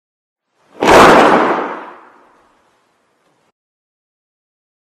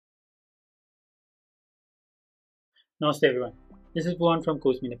Namaste everyone, this is Bhuvan from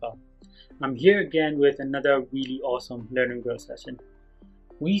Cosmi Nepal. I'm here again with another really awesome learn and grow session.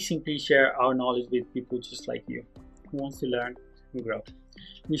 We simply share our knowledge with people just like you who wants to learn and grow.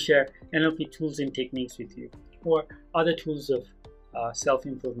 We share NLP tools and techniques with you, or other tools of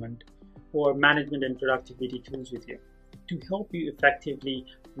self-improvement, or management and productivity tools with you to help you effectively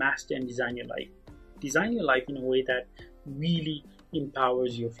master and design your life. Design your life in a way that really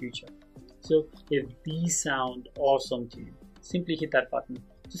empowers your future. So if these sound awesome to you, simply hit that button.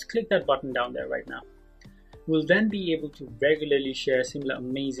 Just click that button down there right now. We'll then be able to regularly share similar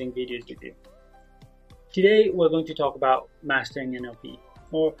amazing videos with you. Today we're going to talk about mastering NLP,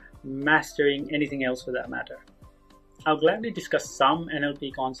 or mastering anything else for that matter. I'll gladly discuss some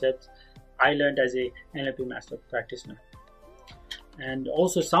NLP concepts I learned as a NLP master practitioner, and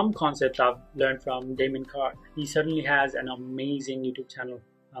also some concepts I've learned from Damon Carr. He certainly has an amazing YouTube channel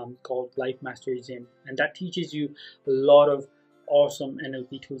called Life Mastery Gym, and that teaches you a lot of awesome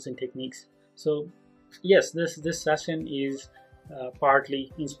NLP tools and techniques. So yes, this session is partly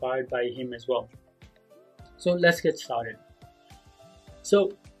inspired by him as well. So let's get started.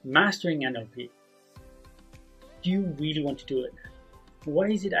 So mastering NLP, do you really want to do it? Why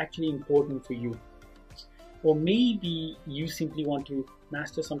is it actually important for you? Or maybe you simply want to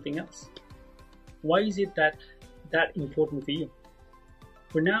master something else. Why is it that important for you?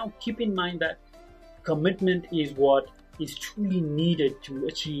 For now, keep in mind that commitment is what is truly needed to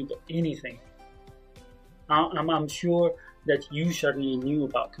achieve anything. I'm sure that you certainly knew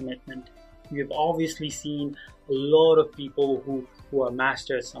about commitment. You have obviously seen a lot of people who are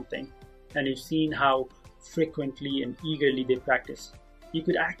masters at something, and you've seen how frequently and eagerly they practice. You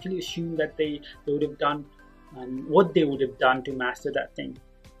could actually assume that they would have done what they would have done to master that thing.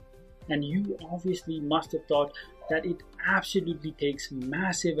 And you obviously must have thought that it absolutely takes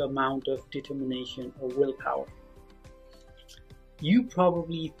massive amount of determination or willpower. You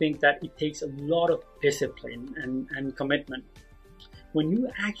probably think that it takes a lot of discipline and commitment. When you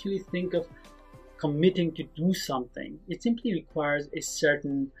actually think of committing to do something, it simply requires a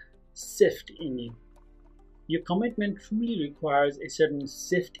certain shift in you. Your commitment truly requires a certain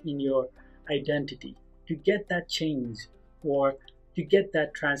shift in your identity to get that change or to get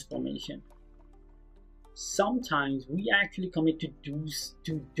that transformation. Sometimes we actually commit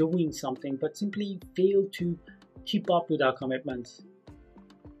to doing something but simply fail to keep up with our commitments.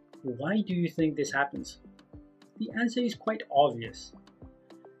 Why do you think this happens? The answer is quite obvious.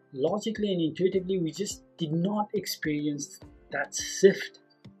 Logically and intuitively, we just did not experience that shift.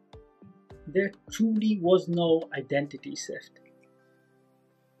 There truly was no identity shift.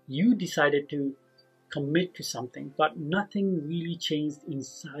 You decided to commit to something, but nothing really changed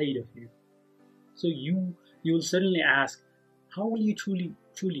inside of you. So you will certainly ask, how will you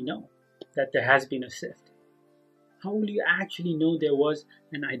truly know that there has been a shift? How will you actually know there was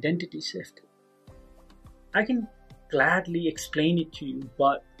an identity shift? I can gladly explain it to you,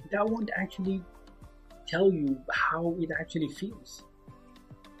 but that won't actually tell you how it actually feels.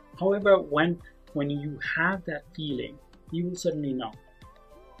 However, when you have that feeling, you will certainly know.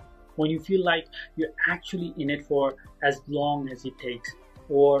 When you feel like you're actually in it for as long as it takes,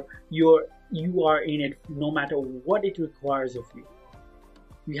 or you are in it no matter what it requires of you.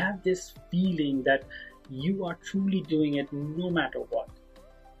 You have this feeling that you are truly doing it no matter what.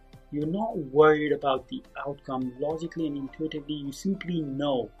 You're not worried about the outcome. Logically and intuitively, you simply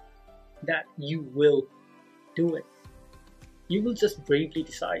know that you will do it. You will just bravely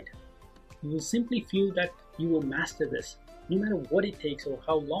decide. You will simply feel that you will master this, no matter what it takes or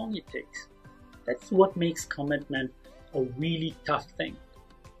how long it takes. That's what makes commitment a really tough thing.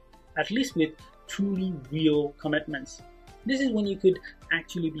 At least with truly real commitments. This is when you could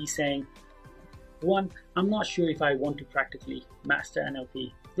actually be saying, one, I'm not sure if I want to practically master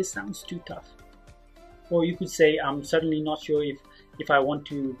NLP. This sounds too tough. Or you could say, I'm certainly not sure if I want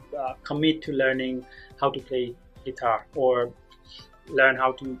to commit to learning how to play guitar or learn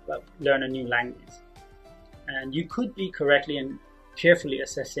how to learn a new language. And you could be correctly and carefully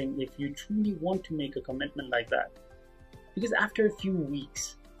assessing if you truly want to make a commitment like that. Because after a few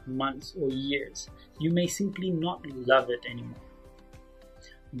weeks, months, or years, you may simply not love it anymore.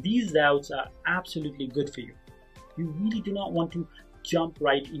 These doubts are absolutely good for you. You really do not want to jump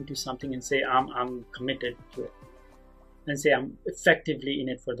right into something and say, I'm committed to it, and say I'm effectively in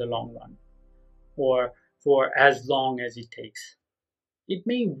it for the long run, or for as long as it takes. It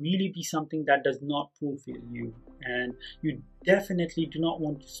may really be something that does not fulfill you, and you definitely do not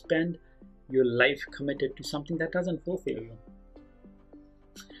want to spend your life committed to something that doesn't fulfill you.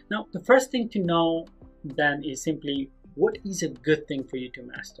 Now, the first thing to know then is simply, what is a good thing for you to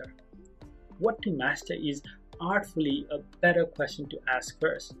master? What to master is artfully a better question to ask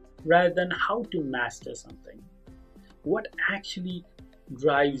first, rather than how to master something. What actually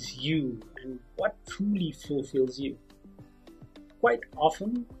drives you and what truly fulfills you? Quite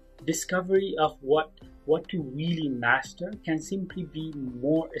often, discovery of what to really master can simply be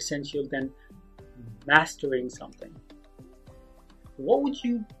more essential than mastering something. What would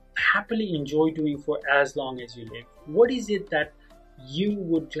you happily enjoy doing for as long as you live? What is it that you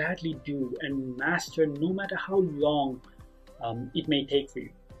would gladly do and master no matter how long it may take for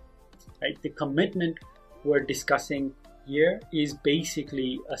you? Right? The commitment we're discussing here is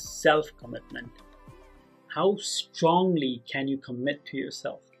basically a self-commitment. How strongly can you commit to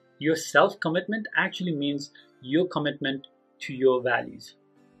yourself? Your self-commitment actually means your commitment to your values.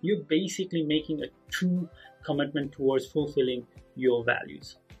 You're basically making a true commitment towards fulfilling your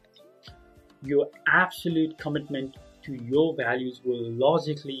values. Your absolute commitment to your values will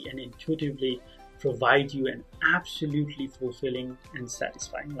logically and intuitively provide you an absolutely fulfilling and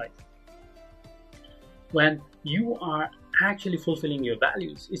satisfying life. When you are actually fulfilling your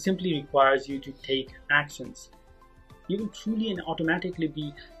values, it simply requires you to take actions. You will truly and automatically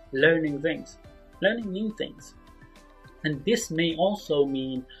be learning new things. And this may also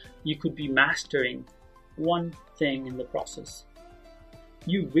mean you could be mastering one thing in the process.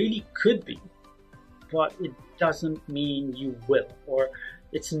 You really could be, but it doesn't mean you will, or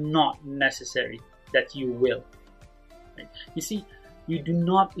it's not necessary that you will. Right? You see, you do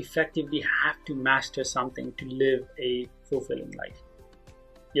not effectively have to master something to live a fulfilling life.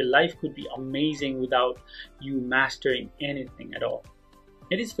 Your life could be amazing without you mastering anything at all.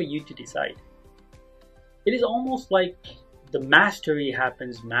 It is for you to decide. It is almost like the mastery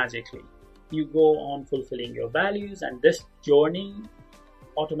happens magically. You go on fulfilling your values, and this journey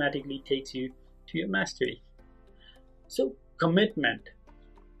automatically takes you to your mastery. So, commitment.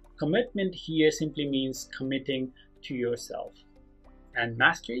 Commitment here simply means committing to yourself. And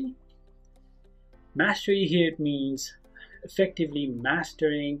mastery? Mastery here means effectively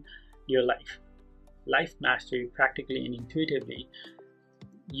mastering your life. Life mastery, practically and intuitively,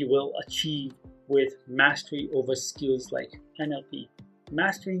 you will achieve with mastery over skills like NLP.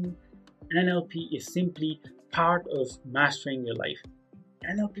 Mastering NLP is simply part of mastering your life.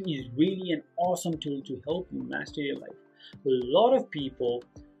 NLP is really an awesome tool to help you master your life. A lot of people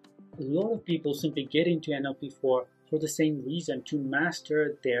simply get into NLP for the same reason, to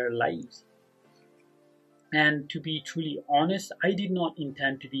master their lives. And to be truly honest, I did not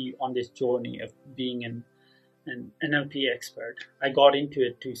intend to be on this journey of being an NLP expert. I got into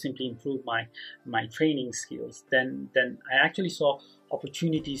it to simply improve my training skills. Then I actually saw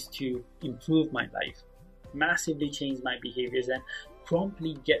opportunities to improve my life, massively change my behaviors, and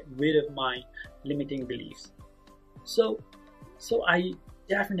promptly get rid of my limiting beliefs. So I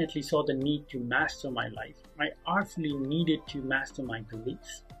definitely saw the need to master my life. I artfully needed to master my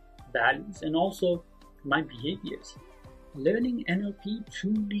beliefs, values, and also my behaviors. Learning NLP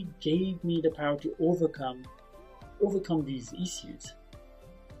truly gave me the power to overcome these issues,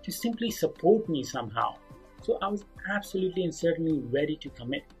 to simply support me somehow. So I was absolutely and certainly ready to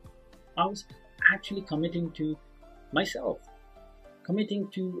commit. I was actually committing to myself, committing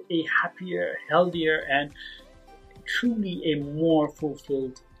to a happier, healthier, and truly a more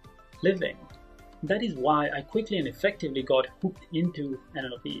fulfilled living. That is why I quickly and effectively got hooked into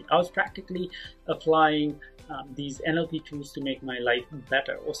NLP. I was practically applying these NLP tools to make my life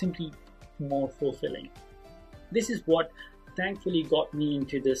better or simply more fulfilling. This is what thankfully got me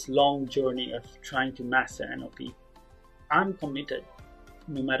into this long journey of trying to master NLP. I'm committed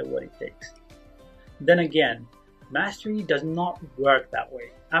no matter what it takes. Then again, mastery does not work that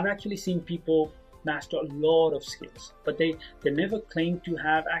way. I've actually seen people master a lot of skills, but they never claim to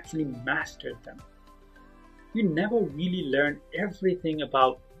have actually mastered them. You never really learn everything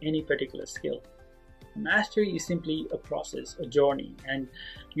about any particular skill. Mastery is simply a process, a journey, and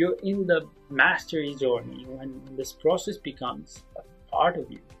you're in the mastery journey when this process becomes a part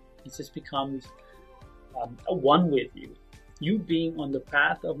of you. It just becomes a one with you. You being on the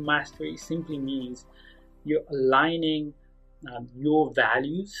path of mastery simply means you're aligning your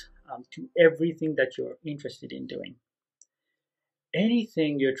values to everything that you're interested in doing.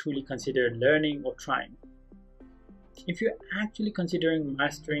 Anything you're truly considered learning or trying. If you're actually considering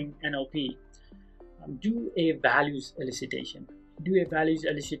mastering NLP, do a values elicitation. Do a values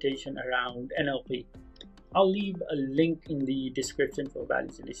elicitation around NLP. I'll leave a link in the description for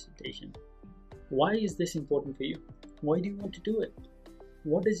values elicitation. Why is this important for you? Why do you want to do it?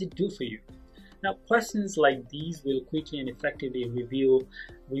 What does it do for you? Now, questions like these will quickly and effectively reveal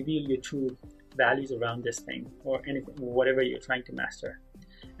your true values around this thing or anything, whatever you're trying to master.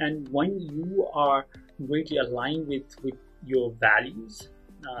 And when you are greatly aligned with your values,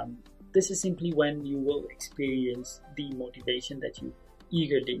 this is simply when you will experience the motivation that you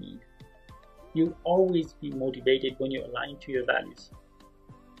eagerly need. You'll always be motivated when you're aligned to your values.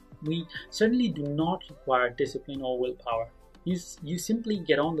 We certainly do not require discipline or willpower. You simply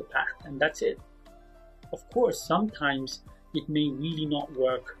get on the path and that's it. Of course, sometimes it may really not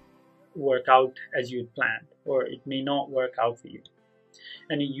work out as you had planned, or it may not work out for you.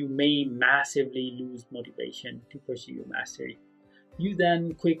 And you may massively lose motivation to pursue your mastery. You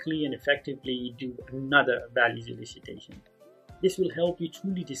then quickly and effectively do another values elicitation. This will help you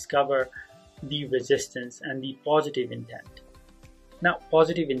truly discover the resistance and the positive intent. Now,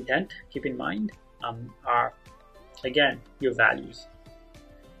 positive intent, keep in mind, are again your values.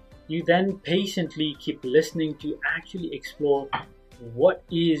 You then patiently keep listening to actually explore what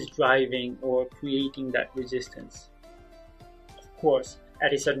is driving or creating that resistance. Of course,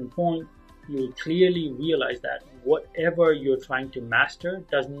 at a certain point, you'll clearly realize that whatever you're trying to master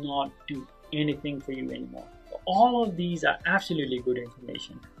does not do anything for you anymore. All of these are absolutely good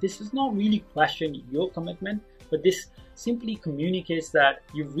information. This does not really question your commitment, but this simply communicates that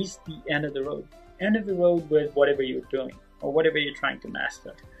you've reached the end of the road. End of the road with whatever you're doing or whatever you're trying to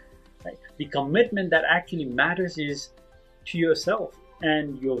master. Right? The commitment that actually matters is to yourself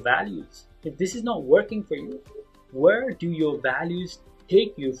and your values. If this is not working for you, where do your values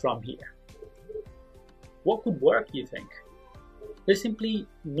take you from here? What could work, you think? There's simply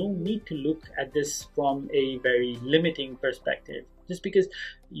no need to look at this from a very limiting perspective, just because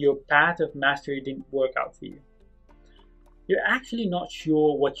your path of mastery didn't work out for you. You're actually not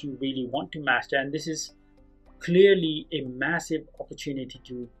sure what you really want to master, and this is clearly a massive opportunity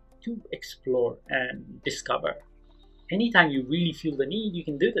to explore and discover. Anytime you really feel the need, you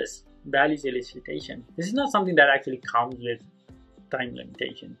can do this. Values elicitation. This is not something that actually comes with time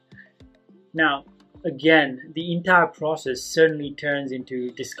limitation. Now, again, the entire process certainly turns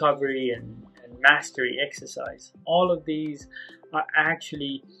into discovery and mastery exercise. All of these are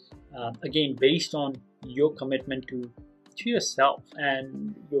actually, again, based on your commitment to yourself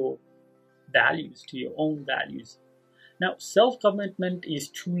and your values, to your own values. Now, self-commitment is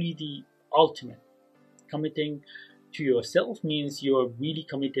truly the ultimate. Committing to yourself means you're really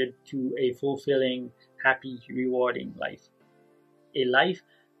committed to a fulfilling, happy, rewarding life. A life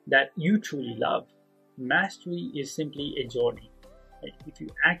that you truly love. Mastery is simply a journey. Right? If you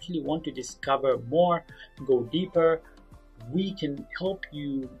actually want to discover more, go deeper, we can help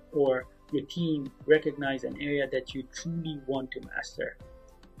you or your team recognize an area that you truly want to master.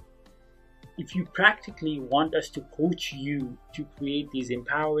 If you practically want us to coach you to create these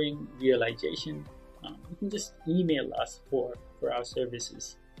empowering realization, you can just email us for our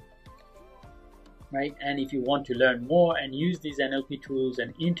services. Right? And if you want to learn more and use these NLP tools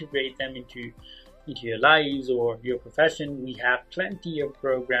and integrate them into your lives or your profession, we have plenty of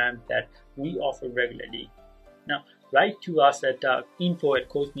programs that we offer regularly. Now, write to us at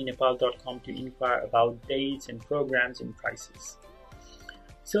info@coachmenepal.com to inquire about dates and programs and prices.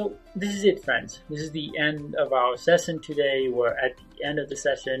 So this is it, friends. This is the end of our session today. We're at the end of the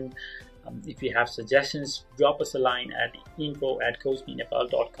session. If you have suggestions, drop us a line at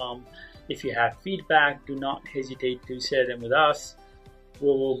info@coachmenepal.com. If you have feedback, do not hesitate to share them with us. We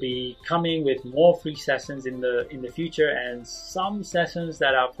will be coming with more free sessions in the future, and some sessions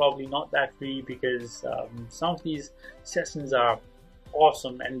that are probably not that free because some of these sessions are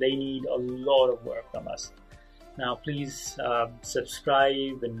awesome and they need a lot of work from us. Now, please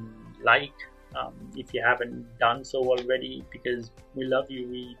subscribe and like if you haven't done so already, because we love you,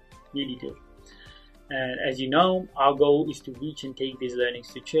 we really do. And as you know, our goal is to reach and take these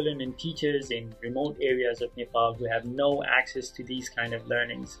learnings to children and teachers in remote areas of Nepal who have no access to these kind of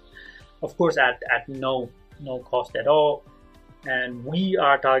learnings. Of course, at no cost at all. And we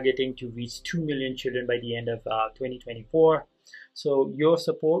are targeting to reach 2 million children by the end of 2024. So your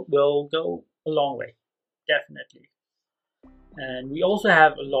support will go a long way, definitely. And we also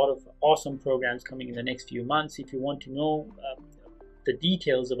have a lot of awesome programs coming in the next few months. If you want to know the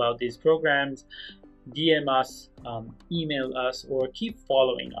details about these programs, DM us, email us, or keep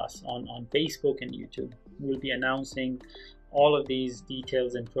following us on Facebook and YouTube. We'll be announcing all of these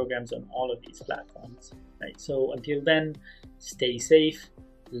details and programs on all of these platforms. Right? So until then, stay safe,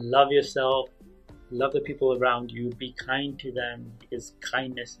 love yourself, love the people around you, be kind to them, because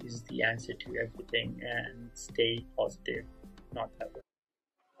kindness is the answer to everything, and stay positive, not that way.